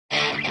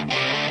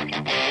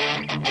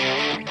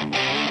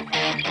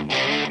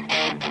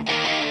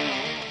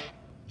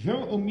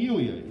Joe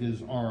O'Melia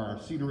is our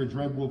Cedar Ridge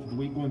Red Wolf of the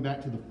week, going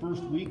back to the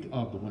first week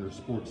of the winter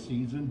sports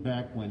season,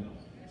 back when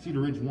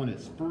Cedar Ridge won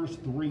its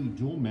first 3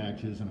 dual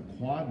matches in a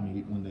quad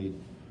meet when they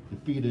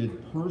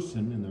defeated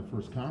Person in their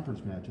first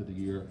conference match of the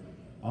year,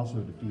 also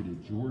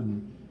defeated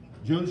Jordan.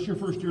 Joe, this is your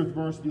first year at the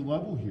varsity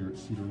level here at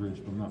Cedar Ridge,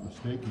 if I'm not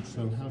mistaken,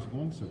 so how's it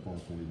going so far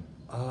for you?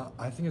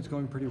 I think it's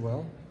going pretty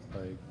well.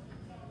 It's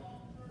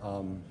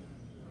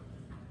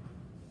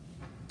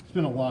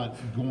been a lot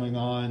going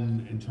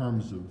on in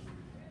terms of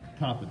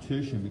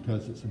competition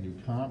because it's a new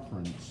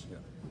conference. Yeah.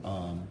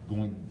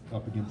 Going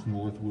up against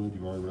Northwood,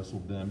 you already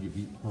wrestled them. You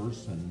beat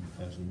Person,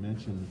 as we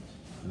mentioned,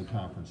 in the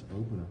conference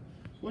opener.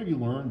 What have you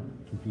learned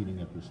competing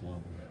at this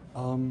level?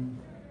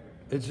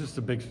 It's just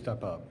a big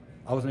step up.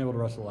 I wasn't able to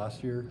wrestle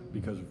last year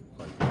because of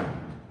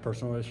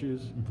personal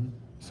issues.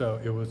 So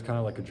it was kind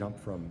of like a jump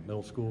from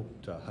middle school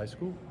to high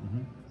school.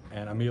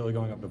 And immediately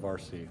going up to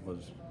varsity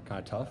was kind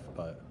of tough,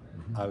 but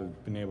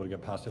I've been able to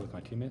get past it with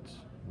my teammates.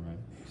 Right.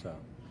 So.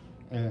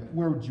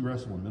 Where would you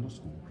wrestle in middle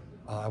school?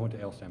 I went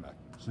to Ale Standback.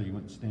 So you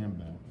went to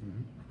Standback.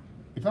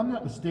 If I'm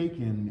not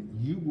mistaken,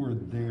 you were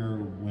there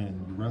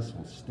when you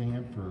wrestled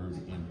Stanford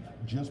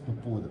just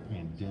before the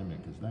pandemic.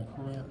 Is that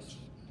correct? Yes.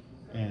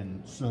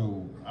 And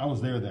so I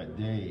was there that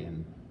day,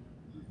 and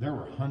there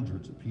were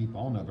hundreds of people.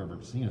 I don't know if I've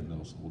ever seen a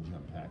middle school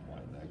jump pack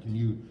like that. Can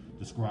you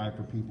describe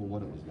for people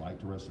what it was like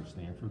to wrestle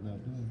Stanford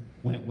that day,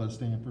 when it was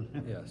Stanford?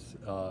 Yes.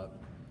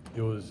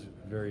 It was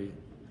very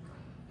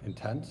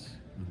intense.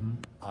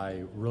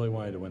 I really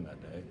wanted to win that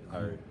day.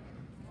 I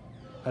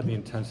had the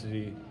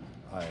intensity.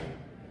 I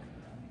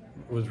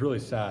was really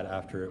sad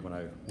after it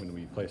when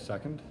we placed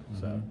second.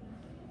 So,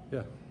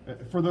 yeah.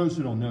 For those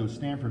who don't know,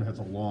 Stanford has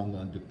a long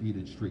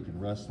undefeated streak in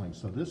wrestling,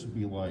 so this would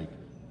be like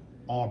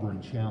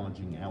Auburn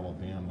challenging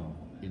Alabama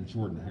in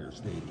Jordan-Hare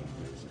Stadium,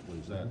 basically.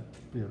 Is that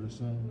fair to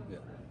say? Yeah.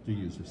 To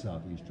use the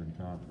Southeastern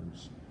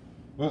Conference.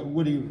 What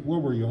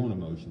were your own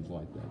emotions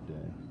like that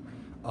day?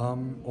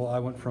 Well, I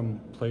went from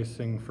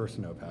placing first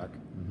in OPAC,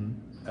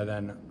 and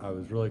then I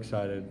was really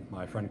excited.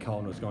 My friend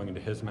Kellen was going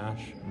into his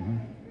match,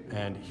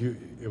 and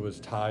it was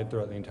tied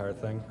throughout the entire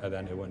thing, and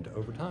then it went to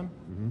overtime,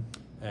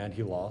 and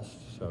he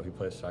lost, so he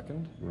placed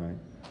second. Right.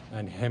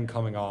 And him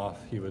coming off,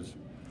 he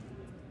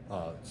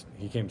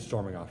came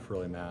storming off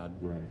really mad.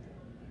 Right.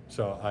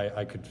 So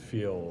I could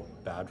feel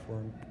bad for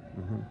him.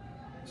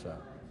 So.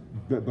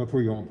 But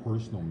for your own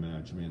personal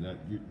match, I mean,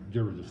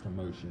 there were just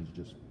emotions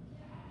just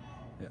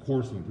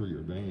coursing through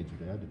your veins.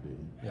 It had to be.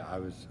 Yeah,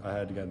 I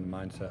had to get in the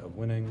mindset of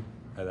winning,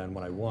 and then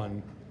when I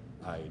won,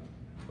 I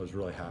was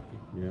really happy.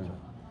 Yeah.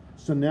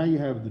 So now you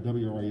have the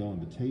WRAL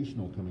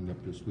Invitational coming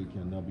up this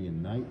weekend. They'll be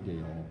in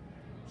Knightdale,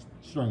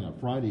 starting on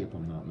Friday, if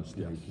I'm not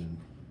mistaken.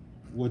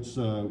 Yes. What's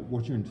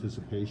your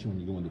anticipation when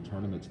you go into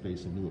tournaments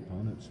facing new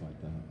opponents like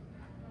that?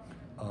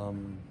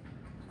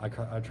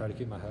 I try to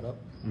keep my head up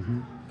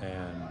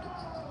and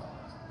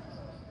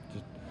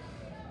just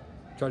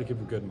try to keep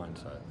a good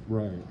mindset.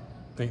 Right.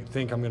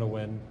 Think I'm going to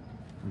win,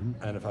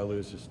 and if I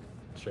lose, just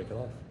shake it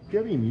off. Do you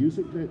have any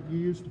music that you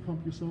use to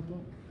pump yourself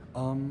up?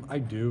 I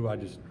do. I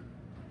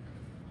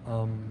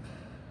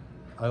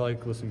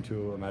like listening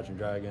to Imagine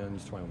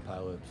Dragons, 21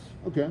 Pilots.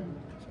 Okay.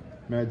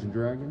 Imagine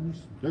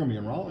Dragons. They're going to be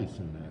in Raleigh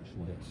soon,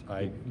 actually.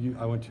 Yes.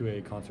 I went to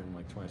a concert in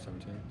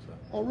 2017. So.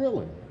 Oh,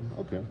 really?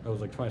 Okay. It was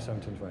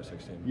 2017,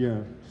 2016.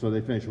 Yeah. So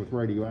they finished with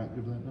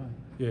Radioactive that night?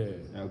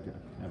 Yeah. Okay.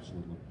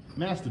 Absolutely.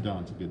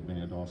 Mastodon's a good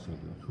band also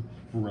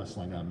for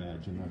wrestling, I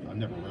imagine. I've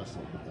never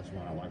wrestled, but that's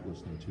why I like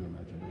listening to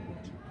Imagine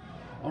Dragons.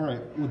 All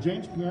right. Well,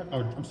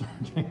 I'm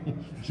sorry,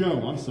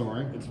 Joe, I'm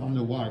sorry. I don't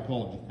know why I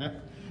called you that.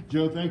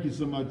 Joe, thank you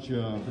so much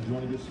for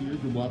joining us here.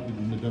 Good luck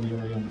in the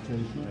WRAL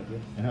Invitational,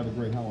 and have a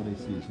great holiday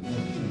season.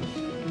 Thank you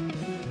so much.